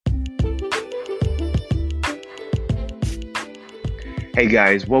Hey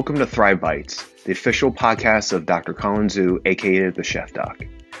guys, welcome to Thrive Bites, the official podcast of Dr. Colin Zhu, aka the Chef Doc.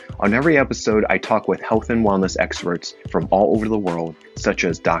 On every episode, I talk with health and wellness experts from all over the world, such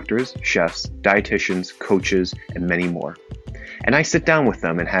as doctors, chefs, dietitians, coaches, and many more. And I sit down with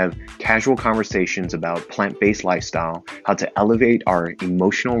them and have casual conversations about plant-based lifestyle, how to elevate our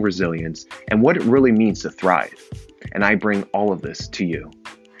emotional resilience, and what it really means to thrive. And I bring all of this to you.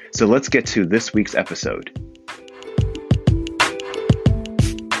 So let's get to this week's episode.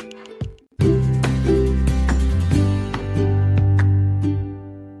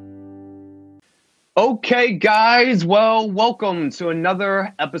 Okay, guys, well, welcome to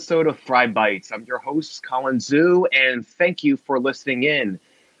another episode of Thrive Bites. I'm your host, Colin Zhu, and thank you for listening in.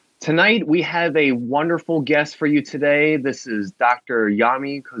 Tonight, we have a wonderful guest for you today. This is Dr.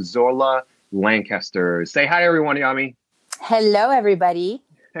 Yami Cazorla Lancaster. Say hi, everyone, Yami. Hello, everybody.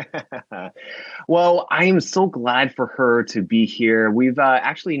 Well, I am so glad for her to be here. We've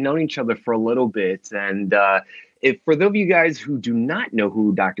actually known each other for a little bit, and for those of you guys who do not know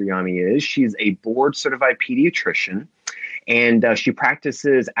who Dr. Yami is, she's a board-certified pediatrician, and she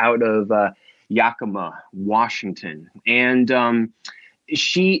practices out of Yakima, Washington. And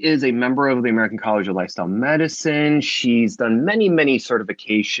she is a member of the American College of Lifestyle Medicine. She's done many, many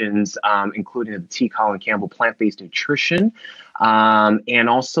certifications, including the T. Colin Campbell Plant-Based Nutrition, and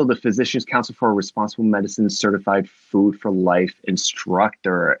also the Physicians Council for Responsible Medicine Certified Food for Life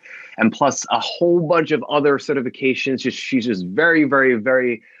Instructor, and plus a whole bunch of other certifications. She's just very, very,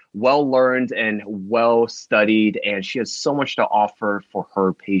 very well-learned and well-studied, and she has so much to offer for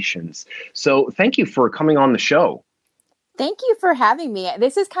her patients. So thank you for coming on the show. Thank you for having me.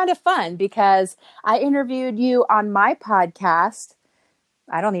 This is kind of fun because I interviewed you on my podcast.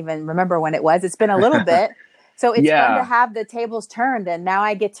 I don't even remember when it was. It's been a little bit. So it's fun to have the tables turned, and now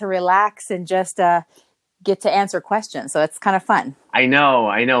I get to relax and just get to answer questions. So it's kind of fun. I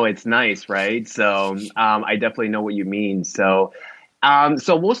know. It's nice, right? So I definitely know what you mean. So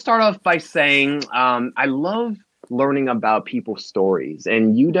we'll start off by saying I love learning about people's stories,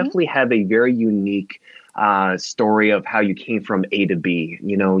 and you definitely have a very unique story of how you came from A to B.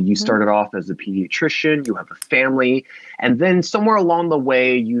 You know, you started off as a pediatrician, you have a family, and then somewhere along the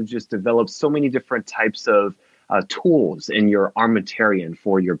way, you've just developed so many different types of tools in your armamentarium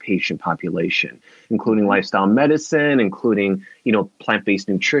for your patient population, including lifestyle medicine, including, plant-based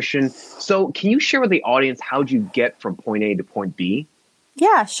nutrition. So can you share with the audience, how'd you get from point A to point B?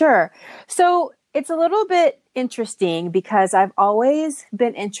 Yeah, sure. So it's a little bit interesting because I've always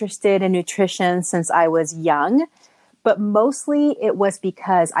been interested in nutrition since I was young, but mostly it was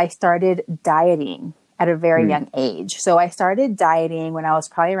because I started dieting at a very young age. So I started dieting when I was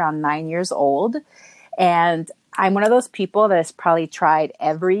probably around 9 years old. And I'm one of those people that has probably tried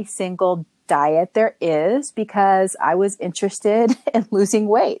every single diet there is because I was interested in losing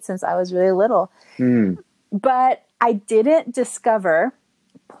weight since I was really little. But I didn't discover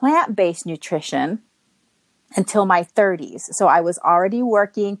plant-based nutrition until my 30s. So I was already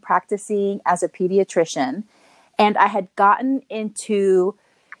practicing as a pediatrician, and I had gotten into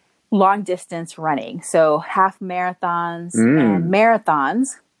long distance running. So half marathons and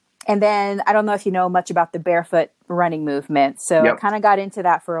marathons. And then I don't know if you know much about the barefoot running movement. So I kind of got into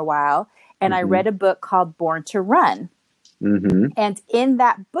that for a while. And I read a book called Born to Run. And in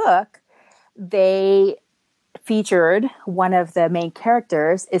that book, they featured one of the main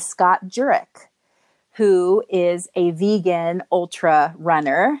characters is Scott Jurek, who is a vegan ultra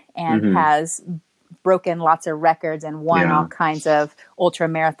runner and has broken lots of records and won all kinds of ultra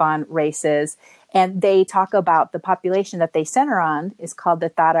marathon races. And they talk about the population that they center on is called the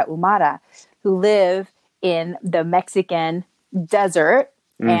Tarahumara, who live in the Mexican desert.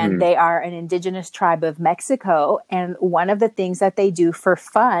 And they are an indigenous tribe of Mexico. And one of the things that they do for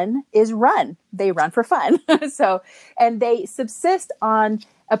fun is run. They run for fun. And they subsist on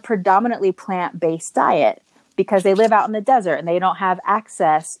a predominantly plant-based diet because they live out in the desert and they don't have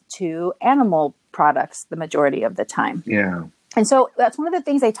access to animal products the majority of the time. Yeah. And so that's one of the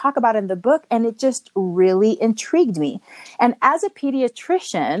things they talk about in the book, and it just really intrigued me. And as a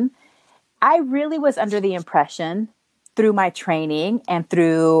pediatrician, I really was under the impression through my training and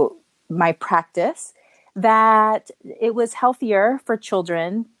through my practice that it was healthier for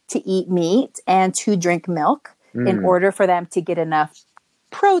children to eat meat and to drink milk in order for them to get enough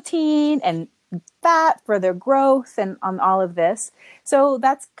protein and fat for their growth and on all of this. So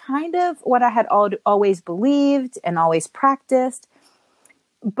that's kind of what I had always believed and always practiced.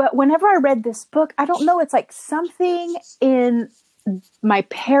 But whenever I read this book, I don't know, it's like something in my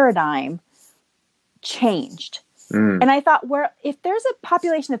paradigm changed. And I thought, if there's a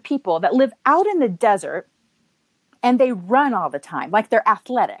population of people that live out in the desert and they run all the time. Like they're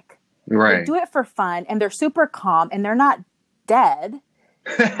athletic. Right. They do it for fun and they're super calm and they're not dead.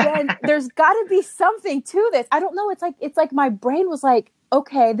 Then there's got to be something to this. I don't know. It's like my brain was like,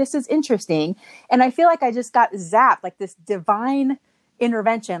 okay, this is interesting. And I feel like I just got zapped, like this divine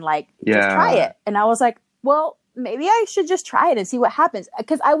intervention, like just try it. And I was like, well, maybe I should just try it and see what happens.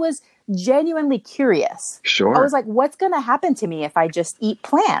 Because I was genuinely curious. Sure. I was like, what's going to happen to me if I just eat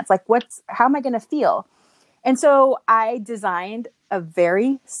plants? Like how am I going to feel? And so I designed a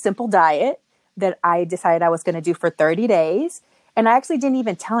very simple diet that I decided I was going to do for 30 days. And I actually didn't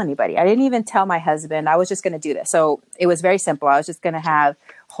even tell anybody. I didn't even tell my husband. I was just going to do this. So it was very simple. I was just going to have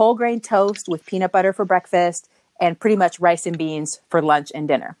whole grain toast with peanut butter for breakfast and pretty much rice and beans for lunch and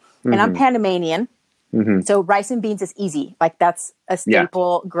dinner. Mm-hmm. And I'm Panamanian. Mm-hmm. So rice and beans is easy. Like that's a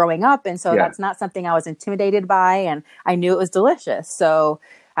staple growing up. And so that's not something I was intimidated by. And I knew it was delicious. So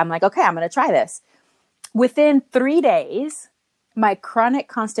I'm like, okay, I'm going to try this. Within 3 days, my chronic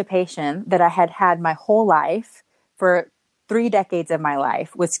constipation that I had had my whole life for 3 decades of my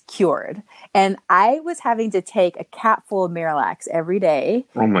life was cured. And I was having to take a capful of Miralax every day.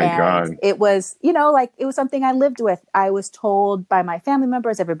 Oh my God. It was, it was something I lived with. I was told by my family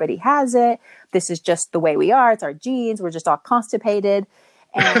members, everybody has it. This is just the way we are. It's our genes. We're just all constipated.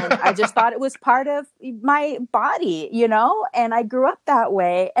 And I just thought it was part of my body, and I grew up that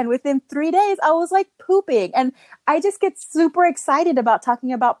way. And within 3 days, I was like pooping. And I just get super excited about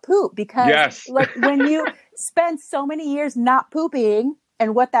talking about poop because like when you spend so many years not pooping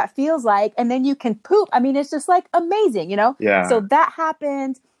and what that feels like, and then you can poop. I mean, it's just like amazing, Yeah. So that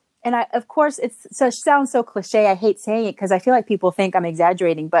happened. And of course, it sounds so cliche. I hate saying it because I feel like people think I'm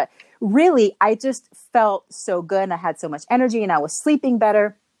exaggerating, but really, I just felt so good and I had so much energy and I was sleeping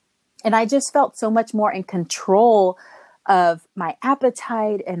better. And I just felt so much more in control of my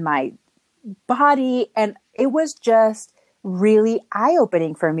appetite and my body. And it was just really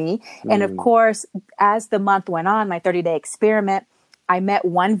eye-opening for me. And of course, as the month went on, my 30-day experiment, I met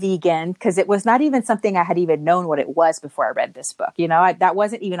one vegan because it was not even something I had even known what it was before I read this book. That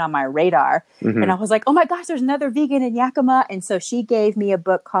wasn't even on my radar. Mm-hmm. And I was like, oh my gosh, there's another vegan in Yakima. And so she gave me a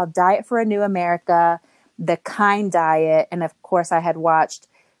book called Diet for a New America, The Kind Diet. And of course, I had watched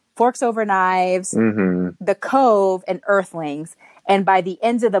Forks Over Knives, The Cove, and Earthlings. And by the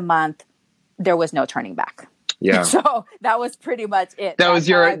end of the month, there was no turning back. Yeah. So that was pretty much it. That was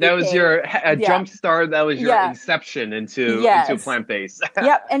your jump start. That was your inception into plant-based.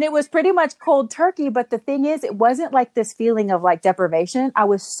 Yep. And it was pretty much cold turkey. But the thing is, it wasn't like this feeling of like deprivation. I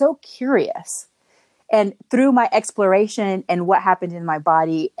was so curious. And through my exploration and what happened in my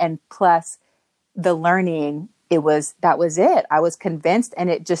body and plus the learning, that was it. I was convinced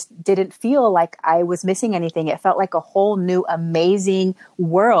and it just didn't feel like I was missing anything. It felt like a whole new amazing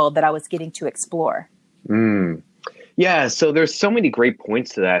world that I was getting to explore. Yeah, so there's so many great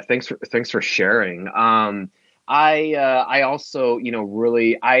points to that. Thanks for sharing. I also,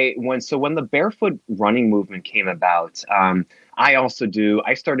 when the barefoot running movement came about, I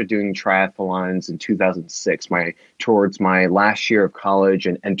started doing triathlons in 2006, towards my last year of college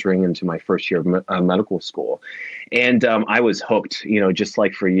and entering into my first year of medical school. And I was hooked, just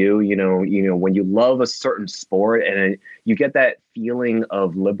like for you, when you love a certain sport and you get that feeling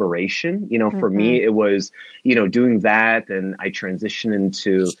of liberation, for me, it was, doing that. And I transitioned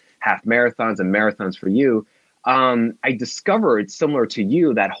into half marathons and marathons for you. I discovered, similar to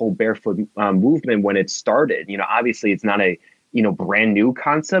you, that whole barefoot movement when it started. Obviously it's not a brand new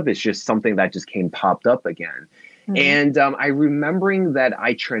concept. It's just something that just popped up again. And I remembering that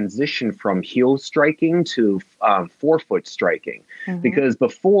I transitioned from heel striking to forefoot striking because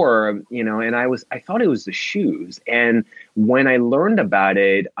before, and I thought it was the shoes. And when I learned about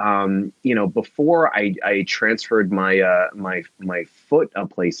it, before I transferred my foot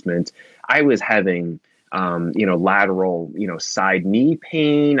placement, I was having lateral, side knee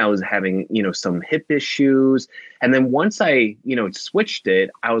pain. I was having, some hip issues. And then once I, switched it,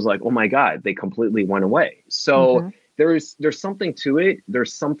 I was like, oh my God, they completely went away. So there's something to it.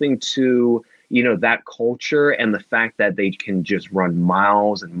 There's something to, that culture and the fact that they can just run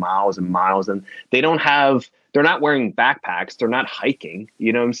miles and miles and miles and they're not wearing backpacks. They're not hiking.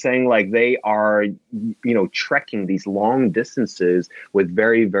 You know what I'm saying? Like they are, trekking these long distances with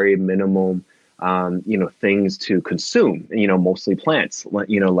very, very minimal things to consume, mostly plants, like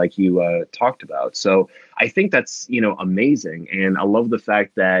you talked about. So I think that's, amazing. And I love the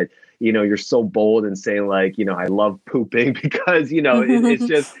fact that, you're so bold and saying like, I love pooping because,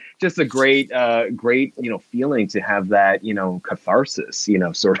 it's just a great, feeling to have that, catharsis,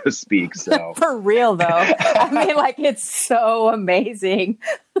 so to speak. So for real though, I mean, like, it's so amazing.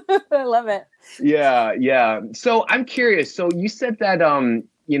 I love it. Yeah. Yeah. So I'm curious. So you said that,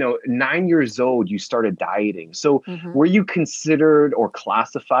 9 years old, you started dieting. So were you considered or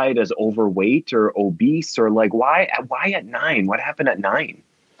classified as overweight or obese, or like, why at 9? What happened at 9?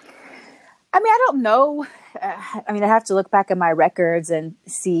 I mean, I don't know. I mean, I have to look back at my records and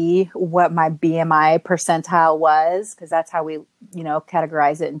see what my BMI percentile was, because that's how we,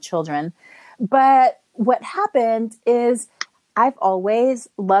 categorize it in children. But what happened is I've always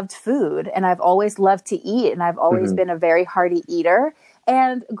loved food, and I've always loved to eat, and I've always been a very hearty eater.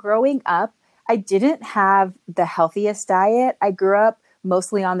 And growing up, I didn't have the healthiest diet. I grew up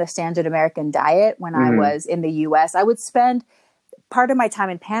mostly on the standard American diet when I was in the US. I would spend part of my time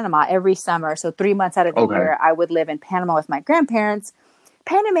in Panama every summer. So 3 months out of the year, I would live in Panama with my grandparents.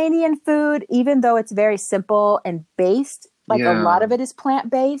 Panamanian food, even though it's very simple and based, like a lot of it is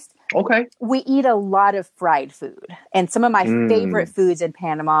plant-based. Okay. We eat a lot of fried food. And some of my favorite foods in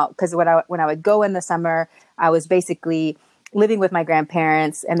Panama, because when I would go in the summer, I was basically living with my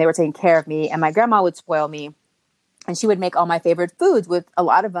grandparents and they were taking care of me, and my grandma would spoil me. And she would make all my favorite foods, with a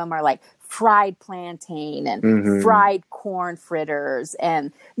lot of them are like fried plantain and fried corn fritters.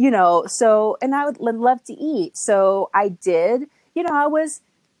 And, so, and I would love to eat. So I did, I was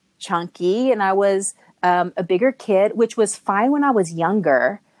chunky and I was a bigger kid, which was fine when I was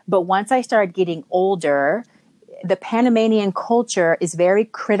younger. But once I started getting older, the Panamanian culture is very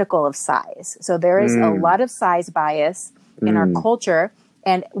critical of size. So there is a lot of size bias in our culture.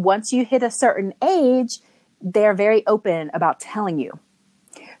 And once you hit a certain age, they're very open about telling you.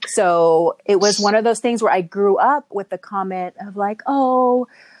 So it was one of those things where I grew up with the comment of like, oh,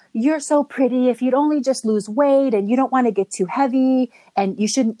 you're so pretty. If you'd only just lose weight and you don't want to get too heavy and you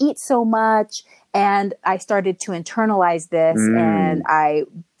shouldn't eat so much. And I started to internalize this and I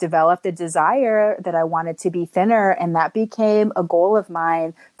developed a desire that I wanted to be thinner. And that became a goal of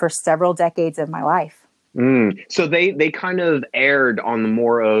mine for several decades of my life. So they kind of aired on the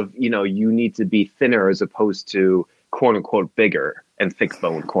more of, you need to be thinner as opposed to quote unquote bigger and thick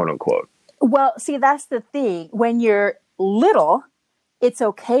bone, quote unquote. Well, see, that's the thing. When you're little, it's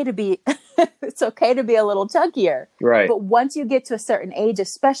okay to be it's okay to be a little chunkier. Right. But once you get to a certain age,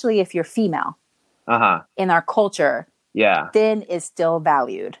 especially if you're female in our culture, thin is still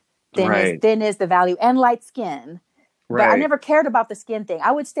valued. Thin is the value, and light skin. But I never cared about the skin thing.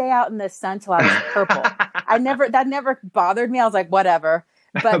 I would stay out in the sun till I was purple. That never bothered me. I was like, whatever.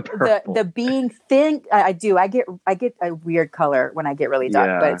 But the being thin, I do. I get a weird color when I get really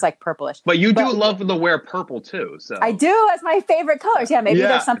dark, but it's like purplish. But you do love to wear purple too. So I do. It's my favorite colors. Yeah, maybe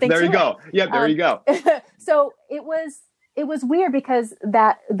there's something there to you go. it. Yeah, there you go. So it was weird because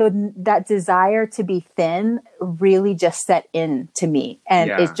that desire to be thin really just set in to me, and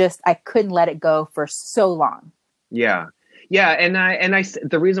it's just I couldn't let it go for so long. Yeah. Yeah. And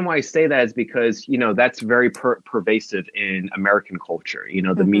the reason why I say that is because, that's very pervasive in American culture.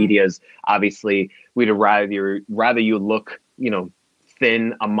 The media's obviously, we'd rather you look,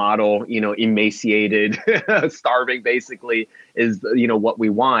 thin, a model, emaciated, starving, basically is, what we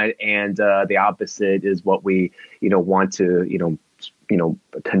want. And the opposite is what we, want to,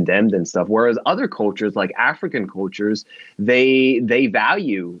 condemned and stuff. Whereas other cultures, like African cultures, they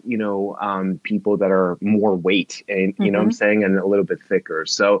value, people that are more weight and, you know what I'm saying, and a little bit thicker.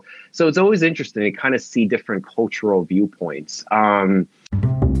 So it's always interesting to kind of see different cultural viewpoints.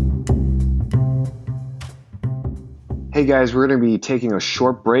 Hey guys, we're going to be taking a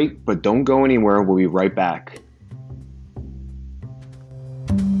short break, but don't go anywhere. We'll be right back.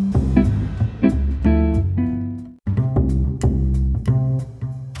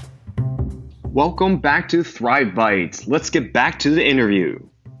 Welcome back to Thrive Bites. Let's get back to the interview.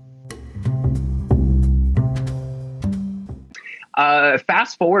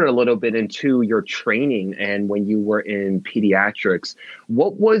 Fast forward a little bit into your training and when you were in pediatrics,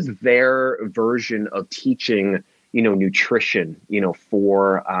 what was their version of teaching, nutrition,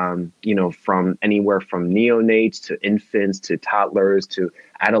 for, from anywhere from neonates to infants to toddlers to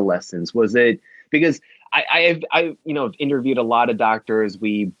adolescents? Was it because I've interviewed a lot of doctors.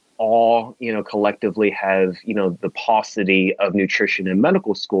 We all, collectively have, the paucity of nutrition in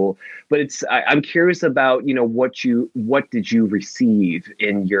medical school. But I'm curious about, what did you receive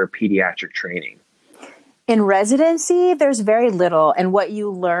in your pediatric training? In residency, there's very little. And what you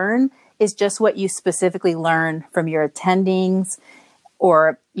learn is just what you specifically learn from your attendings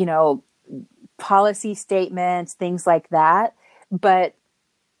or, policy statements, things like that. But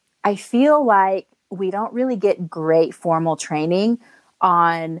I feel like we don't really get great formal training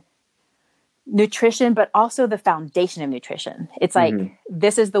on nutrition, but also the foundation of nutrition. It's like,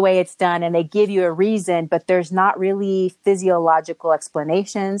 this is the way it's done, and they give you a reason, but there's not really physiological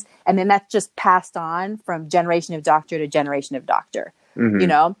explanations. And then that's just passed on from generation of doctor to generation of doctor, you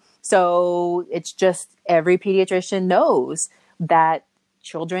know? So it's just every pediatrician knows that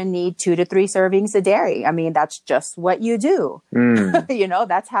children need 2 to 3 servings of dairy. I mean, that's just what you do. You know,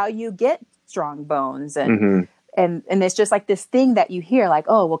 that's how you get strong bones. And it's just like this thing that you hear like,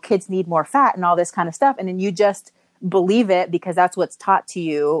 oh, well, kids need more fat and all this kind of stuff. And then you just believe it because that's what's taught to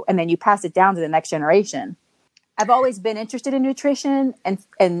you. And then you pass it down to the next generation. I've always been interested in nutrition,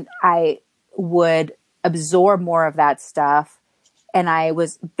 and I would absorb more of that stuff. And I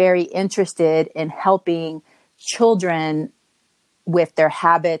was very interested in helping children with their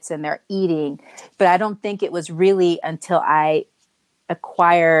habits and their eating. But I don't think it was really until I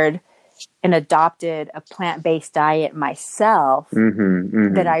acquired and adopted a plant-based diet myself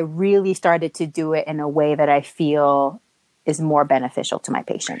that I really started to do it in a way that I feel is more beneficial to my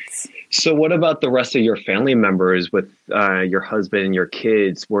patients. So what about the rest of your family members with your husband and your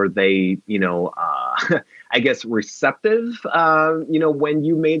kids? Were they, you know, I guess receptive, you know, when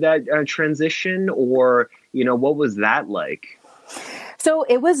you made that transition, or, you know, what was that like? So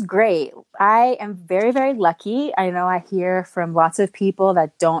it was great. I am very, very lucky. I know I hear from lots of people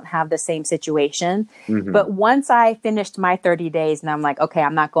that don't have the same situation. But once I finished my 30 days and I'm like, okay,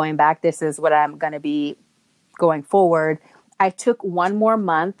 I'm not going back. This is what I'm going to be going forward. I took 1 more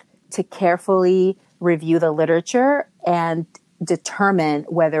month to carefully review the literature and determine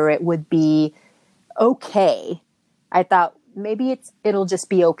whether it would be okay. I thought maybe it'll just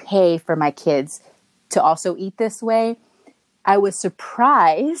be okay for my kids to also eat this way. I was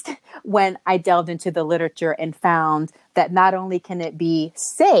surprised when I delved into the literature and found that not only can it be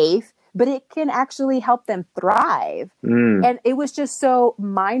safe, but it can actually help them thrive. And it was just so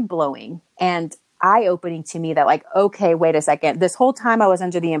mind-blowing and eye-opening to me that like, okay, wait a second. This whole time I was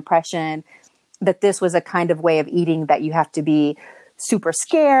under the impression that this was a kind of way of eating that you have to be super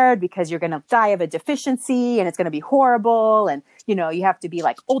scared because you're going to die of a deficiency and it's going to be horrible. And, you know, you have to be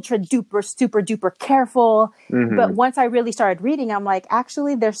like ultra duper, super duper careful. But once I really started reading, I'm like,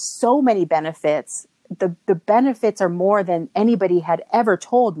 actually, there's so many benefits. The benefits are more than anybody had ever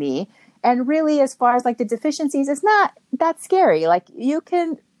told me. And really, as far as like the deficiencies, it's not that scary. Like you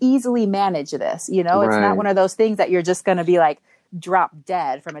can easily manage this, you know, it's not one of those things that you're just going to be like drop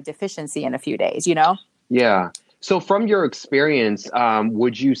dead from a deficiency in a few days, you know? Yeah. So from your experience,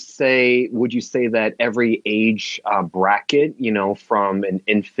 would you say that every age bracket, you know, from an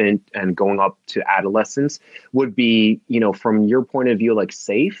infant and going up to adolescence would be, you know, from your point of view, like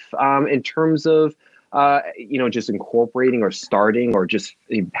safe in terms of, you know, just incorporating or starting or just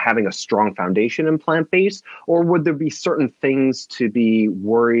having a strong foundation in plant-based? Or would there be certain things to be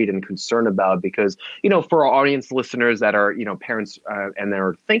worried and concerned about? Because, you know, for our audience listeners that are, you know, parents and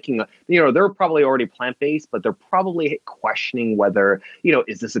they're thinking, you know, they're probably already plant-based, but they're probably questioning whether, you know,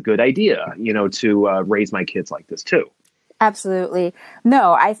 is this a good idea, you know, to raise my kids like this too? Absolutely.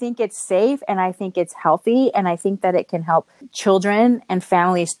 No, I think it's safe and I think it's healthy and I think that it can help children and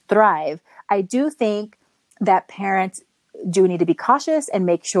families thrive. I do think that parents do need to be cautious and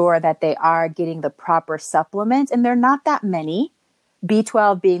make sure that they are getting the proper supplements. And they're not that many,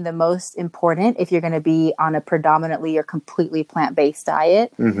 B12 being the most important if you're going to be on a predominantly or completely plant-based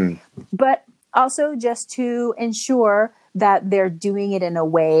diet. But also just to ensure that they're doing it in a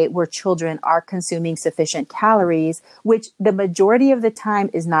way where children are consuming sufficient calories, which the majority of the time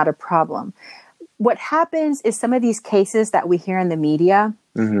is not a problem. What happens is some of these cases that we hear in the media,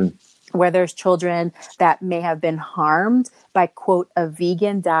 where there's children that may have been harmed by, quote, a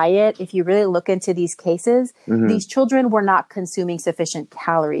vegan diet. If you really look into these cases, these children were not consuming sufficient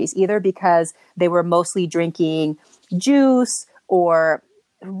calories, either because they were mostly drinking juice or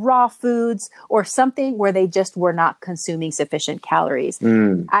raw foods or something where they just were not consuming sufficient calories.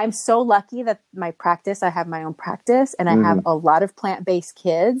 I'm so lucky that I have my own practice and I have a lot of plant-based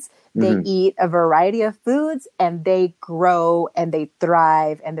kids. They eat a variety of foods and they grow and they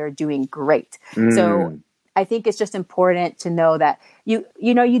thrive and they're doing great. So I think it's just important to know that you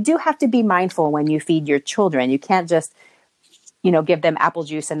do have to be mindful when you feed your children. You can't just, you know, give them apple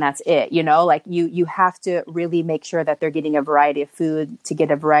juice and that's it, you know, like you have to really make sure that they're getting a variety of food to get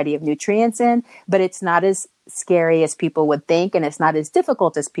a variety of nutrients in, but it's not as scary as people would think. And it's not as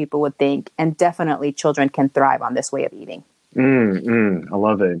difficult as people would think. And definitely children can thrive on this way of eating. I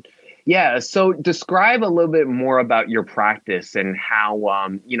love it. Yeah, so describe a little bit more about your practice and how,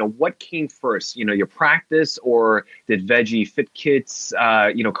 what came first, your practice, or did Veggie Fit Kits,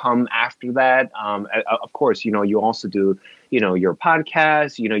 come after that? Of course, you also do, your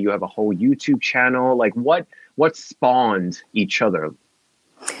podcast, you have a whole YouTube channel. Like what spawned each other?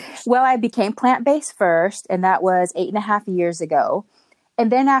 Well, I became plant-based first, and that was 8.5 years ago.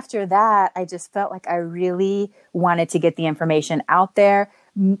 And then after that, I just felt like I really wanted to get the information out there.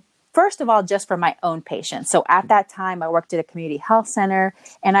 First of all, just for my own patients. So at that time, I worked at a community health center,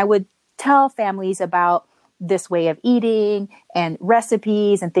 and I would tell families about this way of eating and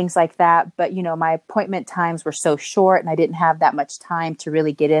recipes and things like that. But, my appointment times were so short, and I didn't have that much time to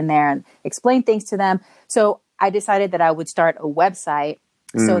really get in there and explain things to them. So I decided that I would start a website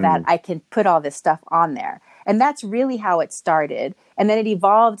so that I can put all this stuff on there. And that's really how it started. And then it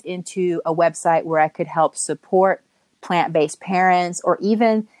evolved into a website where I could help support plant-based parents or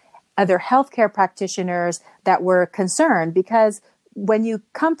even other healthcare practitioners that were concerned, because when you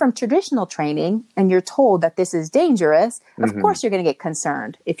come from traditional training and you're told that this is dangerous, of course you're going to get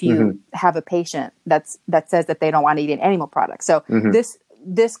concerned if you have a patient that says that they don't want to eat an animal product. So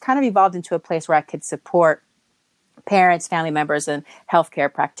this kind of evolved into a place where I could support parents, family members, and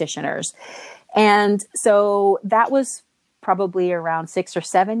healthcare practitioners. And so that was probably around 6 or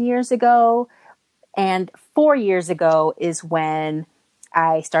 7 years ago. And 4 years ago is when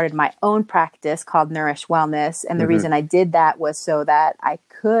I started my own practice called Nourish Wellness. And the reason I did that was so that I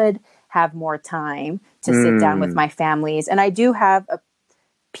could have more time to sit down with my families. And I do have a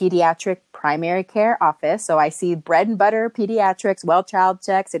pediatric primary care office. So I see bread and butter pediatrics, well child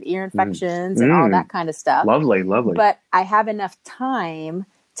checks and ear infections and all that kind of stuff. Lovely, lovely. But I have enough time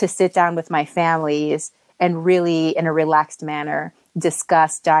to sit down with my families and really, in a relaxed manner,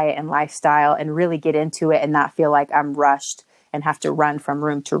 discuss diet and lifestyle and really get into it and not feel like I'm rushed and have to run from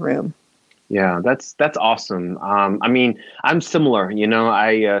room to room. Yeah, that's awesome. I'm similar.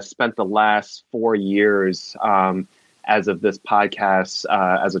 I spent the last 4 years as of this podcast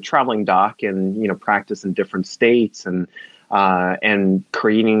as a traveling doc and practice in different states, and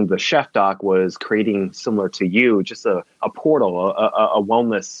creating the Chef Doc was creating, similar to you, just a portal, a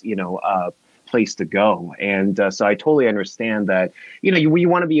wellness place to go. And so I totally understand that you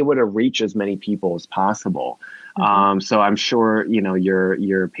want to be able to reach as many people as possible. So I'm sure,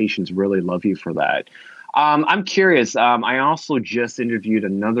 your patients really love you for that. I'm curious. I also just interviewed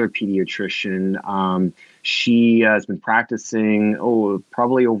another pediatrician. She has been practicing,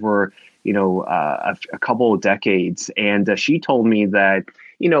 probably over, a couple of decades. And she told me that,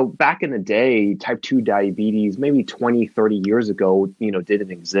 back in the day, type 2 diabetes, maybe 20, 30 years ago,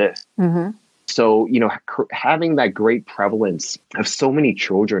 didn't exist. So, having that great prevalence of so many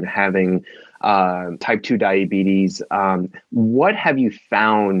children having type 2 diabetes, what have you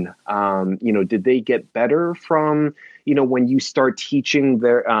found? Did they get better from, when you start teaching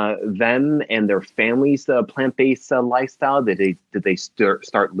them and their families the plant-based lifestyle? Did they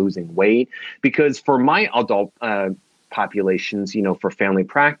start losing weight? Because for my adult populations, for family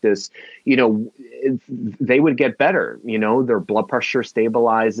practice, they would get better. Their blood pressure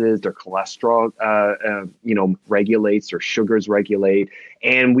stabilizes, their cholesterol, regulates, their sugars regulate.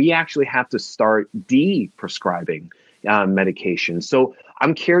 And we actually have to start de-prescribing medication. So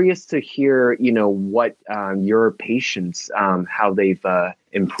I'm curious to hear, what your patients, how they've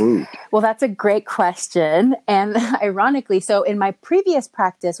improved. Well, that's a great question. And ironically, so in my previous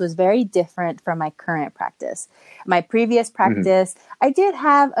practice was very different from my current practice. My previous practice, I did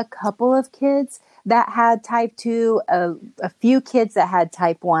have a couple of kids that had type 2, a few kids that had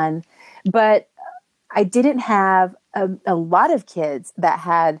type 1, but I didn't have a lot of kids that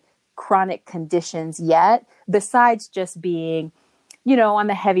had chronic conditions yet, besides just being, on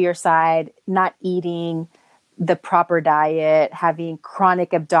the heavier side, not eating the proper diet, having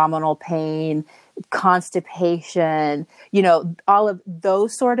chronic abdominal pain, constipation, all of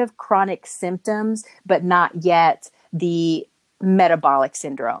those sort of chronic symptoms, but not yet the metabolic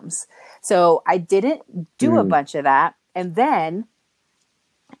syndromes. So I didn't do a bunch of that. And then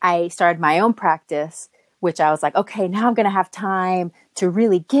I started my own practice, which I was like, okay, now I'm going to have time to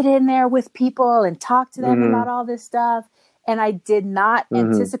really get in there with people and talk to them about all this stuff. And I did not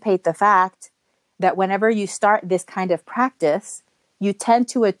anticipate the fact that whenever you start this kind of practice, you tend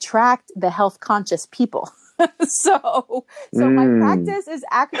to attract the health conscious people. So my practice is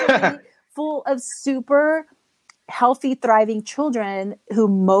actually full of super healthy, thriving children who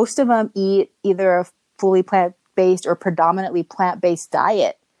most of them eat either a fully plant-based or predominantly plant-based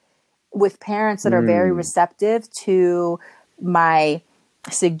diet, with parents that are very receptive to my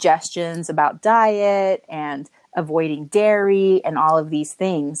suggestions about diet and avoiding dairy and all of these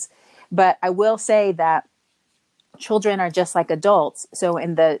things. But I will say that children are just like adults. So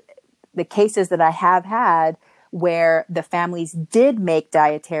in the cases that I have had where the families did make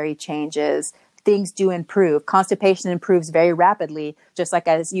dietary changes, things do improve. Constipation improves very rapidly, just like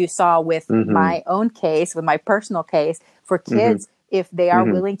as you saw with my own case, with my personal case. For kids, if they are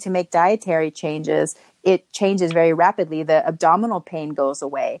willing to make dietary changes, it changes very rapidly. The abdominal pain goes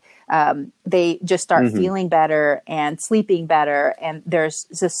away. They just start feeling better and sleeping better. And there's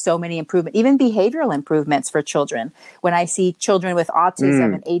just so many improvements, even behavioral improvements for children. When I see children with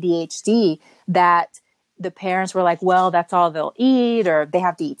autism and ADHD, that the parents were like, well, that's all they'll eat, or they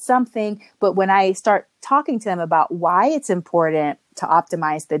have to eat something. But when I start talking to them about why it's important to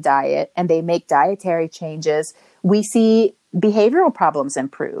optimize the diet and they make dietary changes, we see behavioral problems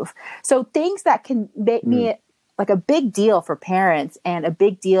improve. So things that can make me like a big deal for parents and a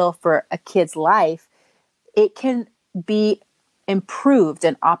big deal for a kid's life, it can be improved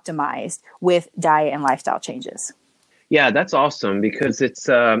and optimized with diet and lifestyle changes. Yeah, that's awesome, because it's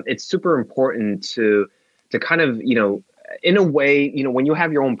super important to kind of, in a way, when you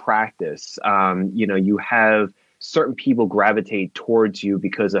have your own practice, you have certain people gravitate towards you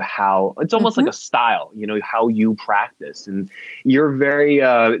because of how it's almost like a style, how you practice. And you're very,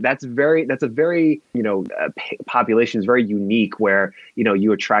 that's a very, population is very unique where,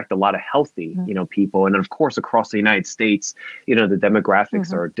 you attract a lot of healthy, people. And of course, across the United States, the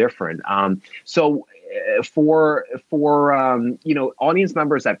demographics are different. So for audience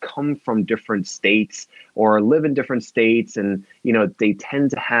members that come from different states or live in different states, and they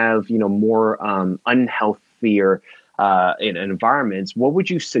tend to have more unhealthier in environments, what would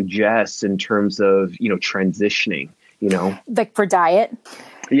you suggest in terms of transitioning? Like for diet?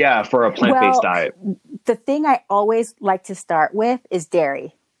 Yeah, for a plant-based diet. The thing I always like to start with is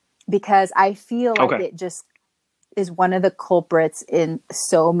dairy, because I feel like it just is one of the culprits in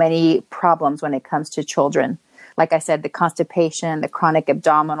so many problems when it comes to children. Like I said, the constipation, the chronic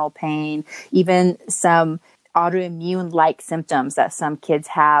abdominal pain, even some autoimmune-like symptoms that some kids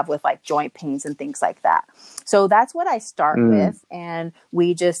have with like joint pains and things like that. So that's what I start with. And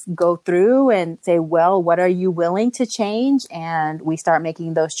we just go through and say, well, what are you willing to change? And we start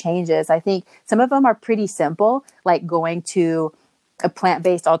making those changes. I think some of them are pretty simple, like going to a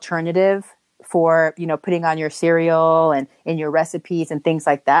plant-based alternative for, putting on your cereal and in your recipes and things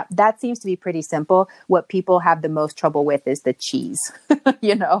like that. That seems to be pretty simple. What people have the most trouble with is the cheese,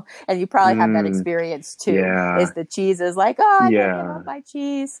 and you probably have that experience too, is the cheese is like, oh, I can't give up my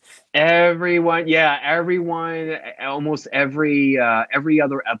cheese. Everyone, almost every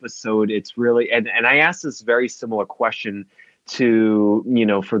other episode, it's really, and I asked this very similar question to,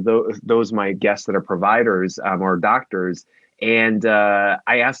 for those my guests that are providers or doctors. And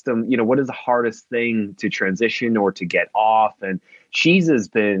I asked them, what is the hardest thing to transition or to get off? And cheese has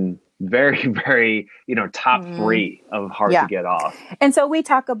been very, very, top three of hard to get off. And so we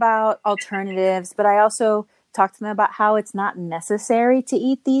talk about alternatives, but I also talk to them about how it's not necessary to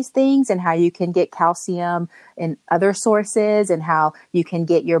eat these things and how you can get calcium in other sources and how you can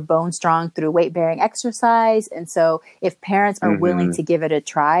get your bone strong through weight-bearing exercise. And so if parents are willing to give it a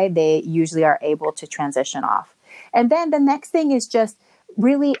try, they usually are able to transition off. And then the next thing is just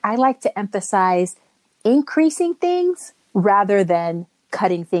really, I like to emphasize increasing things rather than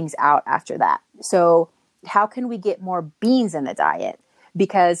cutting things out after that. So how can we get more beans in the diet?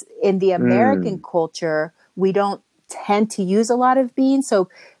 Because in the American culture, we don't tend to use a lot of beans. So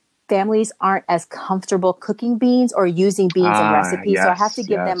families aren't as comfortable cooking beans or using beans in recipes. So I have to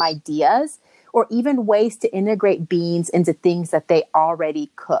give them ideas or even ways to integrate beans into things that they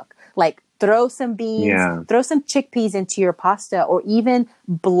already cook. Like throw some beans, throw some chickpeas into your pasta, or even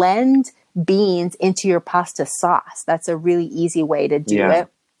blend beans into your pasta sauce. That's a really easy way to do it.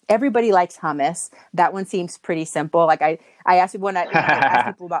 Everybody likes hummus. That one seems pretty simple. Like I asked people when I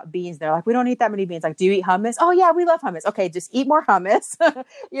ask people about beans, they're like, we don't eat that many beans. Like, do you eat hummus? Oh yeah, we love hummus. Okay, just eat more hummus.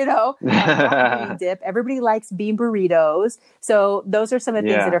 Bean dip. Everybody likes bean burritos. So those are some of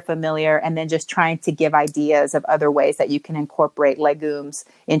the things that are familiar. And then just trying to give ideas of other ways that you can incorporate legumes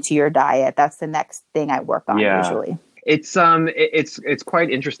into your diet. That's the next thing I work on usually. It's quite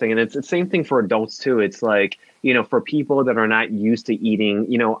interesting. And it's the same thing for adults too. It's like, for people that are not used to eating,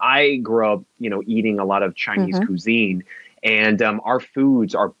 I grew up, eating a lot of Chinese cuisine, and our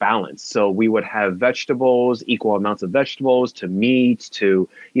foods are balanced. So we would have vegetables, equal amounts of vegetables to meats to,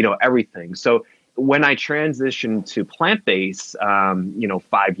 everything. So when I transitioned to plant-based,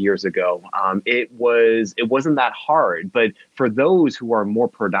 5 years ago, it wasn't that hard. But for those who are more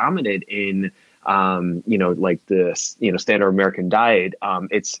predominant in, like the, standard American diet,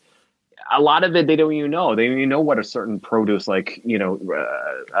 a lot of it they don't even know. They don't even know what a certain produce like,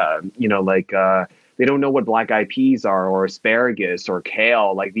 they don't know what black eyed peas are or asparagus or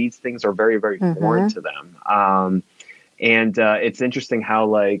kale. Like these things are very, very foreign to them. And it's interesting how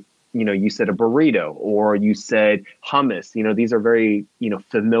like, you said a burrito or you said hummus, these are very,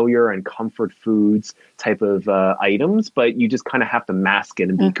 familiar and comfort foods type of items, but you just kind of have to mask it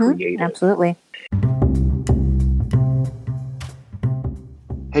and be creative. Absolutely.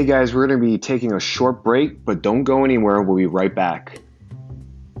 Hey guys, we're going to be taking a short break, but don't go anywhere. We'll be right back.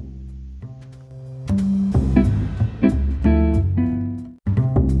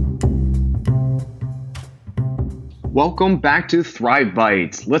 Welcome back to Thrive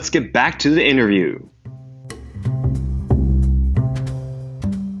Bites. Let's get back to the interview.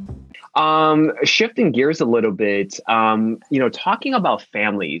 Shifting gears a little bit, talking about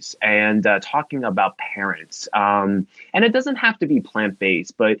families and talking about parents, and it doesn't have to be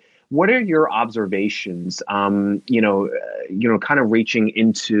plant-based, but what are your observations, kind of reaching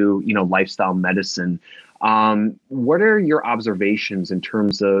into, lifestyle medicine? What are your observations in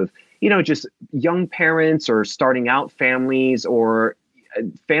terms of, just young parents or starting out families or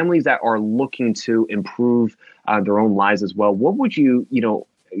families that are looking to improve their own lives as well? What would you,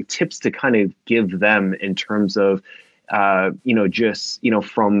 tips to kind of give them in terms of,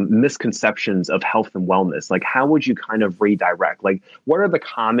 from misconceptions of health and wellness? Like, how would you kind of redirect? Like, what are the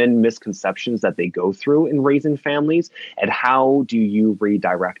common misconceptions that they go through in raising families, and how do you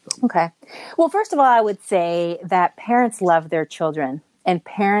redirect them? Okay. Well, first of all, I would say that parents love their children, and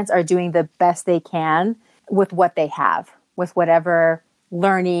parents are doing the best they can with what they have, with whatever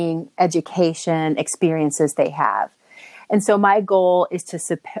learning, education, experiences they have. And so my goal is to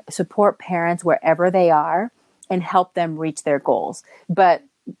support parents wherever they are and help them reach their goals. But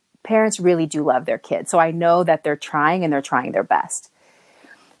parents really do love their kids. So I know that they're trying and they're trying their best.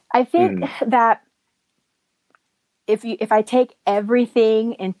 I think that if I take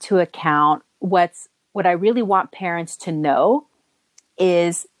everything into account, what I really want parents to know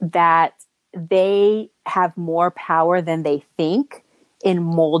is that they have more power than they think in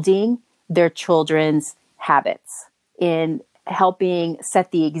molding their children's habits, in helping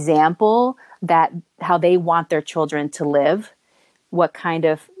set the example that how they want their children to live, what kind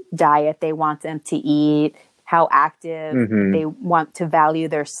of diet they want them to eat, how active they want to value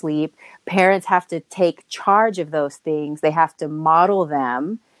their sleep. Parents have to take charge of those things. They have to model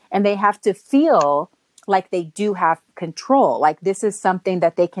them, and they have to feel like they do have control, like this is something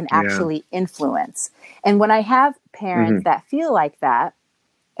that they can actually influence. And when I have parents that feel like that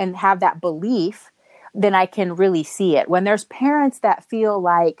and have that belief, then I can really see it. When there's parents that feel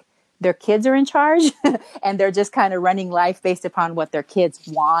like their kids are in charge and they're just kind of running life based upon what their kids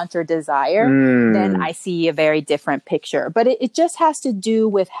want or desire, then I see a very different picture. But it just has to do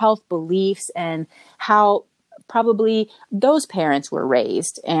with health beliefs and how probably those parents were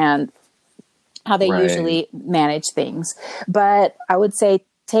raised and how they usually manage things. But I would say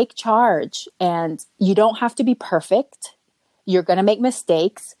take charge, and you don't have to be perfect. You're going to make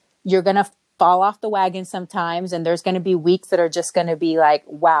mistakes. You're going to fall off the wagon sometimes. And there's going to be weeks that are just going to be like,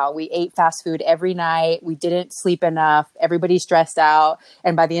 wow, we ate fast food every night. We didn't sleep enough. Everybody's stressed out.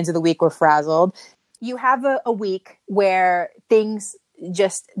 And by the end of the week, we're frazzled. You have a week where things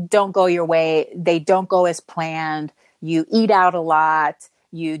just don't go your way. They don't go as planned. You eat out a lot.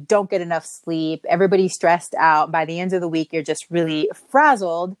 You don't get enough sleep. Everybody's stressed out. By the end of the week, you're just really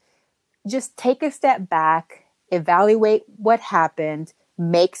frazzled. Just take a step back, evaluate what happened,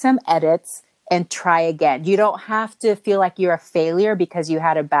 make some edits, and try again. You don't have to feel like you're a failure because you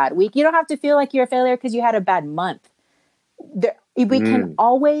had a bad week. You don't have to feel like you're a failure because you had a bad month. We can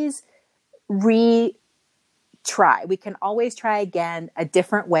always retry. We can always try again a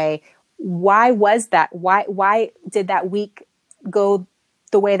different way. Why was that? Why did that week go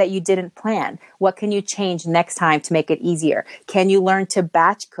the way that you didn't plan? What can you change next time to make it easier? Can you learn to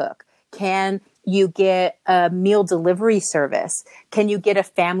batch cook? Can you get a meal delivery service? Can you get a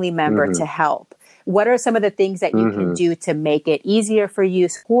family member to help? What are some of the things that you can do to make it easier for you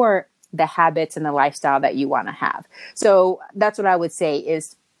to support the habits and the lifestyle that you want to have? So that's what I would say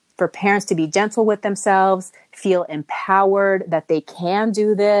is for parents to be gentle with themselves, feel empowered that they can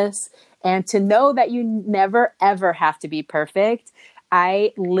do this, and to know that you never, ever have to be perfect.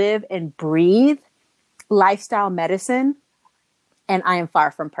 I live and breathe lifestyle medicine, and I am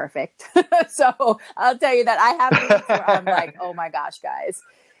far from perfect. So I'll tell you that I have weeks where I'm like, oh my gosh, guys,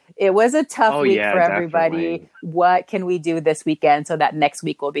 it was a tough week for everybody. Definitely. What can we do this weekend so that next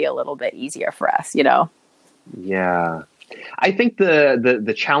week will be a little bit easier for us, Yeah. I think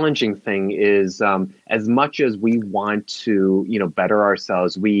the challenging thing is as much as we want to, better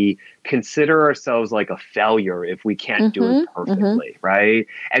ourselves, we consider ourselves like a failure if we can't do it perfectly, right?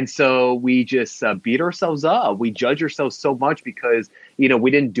 And so we just beat ourselves up. We judge ourselves so much because,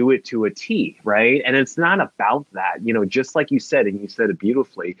 we didn't do it to a T, right? And it's not about that, just like you said, and you said it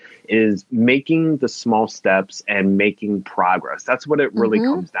beautifully, is making the small steps and making progress. That's what it really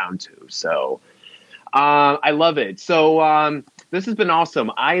comes down to. So I love it. So this has been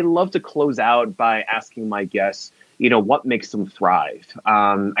awesome. I love to close out by asking my guests, what makes them thrive?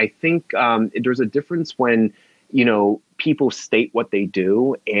 I think there's a difference when, people state what they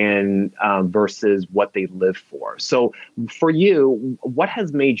do and versus what they live for. So for you, what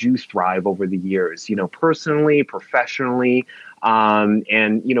has made you thrive over the years, personally, professionally, and,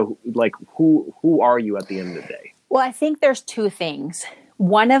 like who are you at the end of the day? Well, I think there's two things.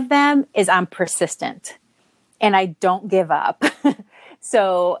 One of them is I'm persistent and I don't give up.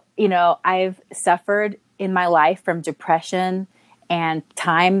 So, I've suffered in my life from depression and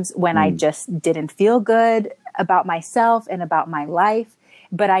times when I just didn't feel good about myself and about my life.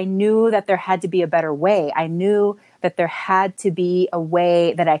 But I knew that there had to be a better way. I knew that there had to be a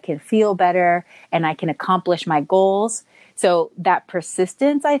way that I can feel better and I can accomplish my goals. So that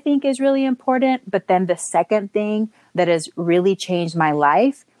persistence, I think, is really important. But then the second thing that has really changed my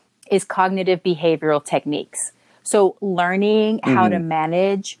life is cognitive behavioral techniques. So learning how to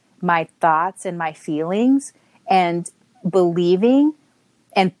manage my thoughts and my feelings and believing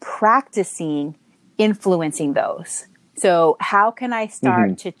and practicing influencing those. So how can I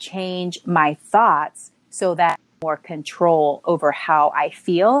start to change my thoughts so that I have more control over how I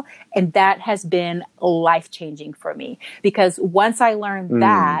feel? And that has been life-changing for me because once I learned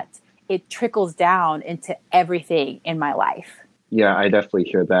that, it trickles down into everything in my life. Yeah, I definitely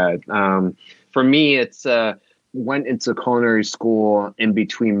hear that. For me, it's went into culinary school in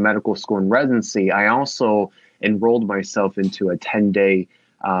between medical school and residency. I also enrolled myself into a 10-day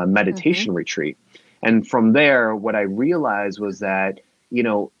meditation retreat. And from there, what I realized was that,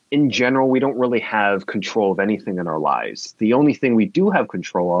 in general, we don't really have control of anything in our lives. The only thing we do have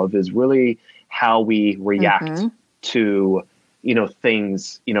control of is really how we react to,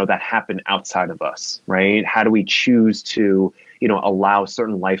 things, that happen outside of us, right? How do we choose to, allow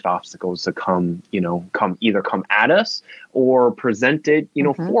certain life obstacles to come at us or present it,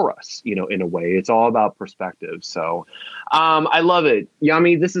 for us, in a way. It's all about perspective. So I love it.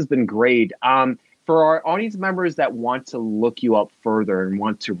 Yami, this has been great. For our audience members that want to look you up further and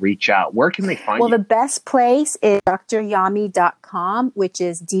want to reach out, where can they find you? Well, the best place is DrYami.com, which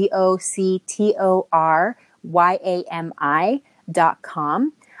is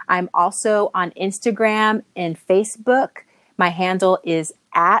DoctorYami.com. I'm also on Instagram and Facebook. My handle is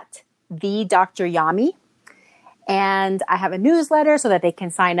at the Dr. Yami. And I have a newsletter so that they can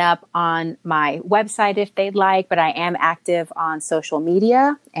sign up on my website if they'd like, but I am active on social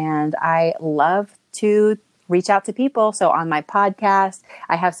media and I love to reach out to people. So on my podcast,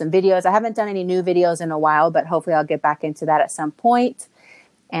 I have some videos. I haven't done any new videos in a while, but hopefully I'll get back into that at some point.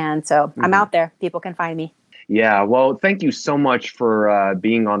 And so I'm out there. People can find me. Yeah. Well, thank you so much for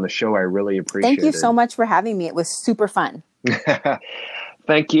being on the show. I really appreciate it. Thank you so much for having me. It was super fun.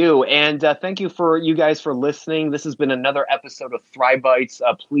 Thank you. And thank you for you guys for listening. This has been another episode of Thrive Bites.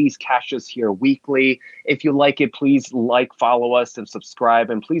 Please catch us here weekly. If you like it, please follow us and subscribe.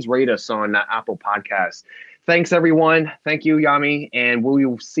 And please rate us on Apple Podcasts. Thanks, everyone. Thank you, Yami. And we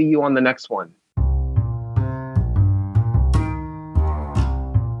will see you on the next one.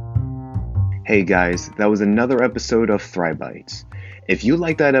 Hey, guys. That was another episode of Thrive Bites. If you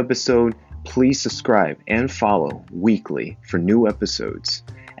like that episode, please subscribe and follow weekly for new episodes.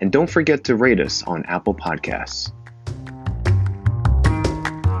 And don't forget to rate us on Apple Podcasts.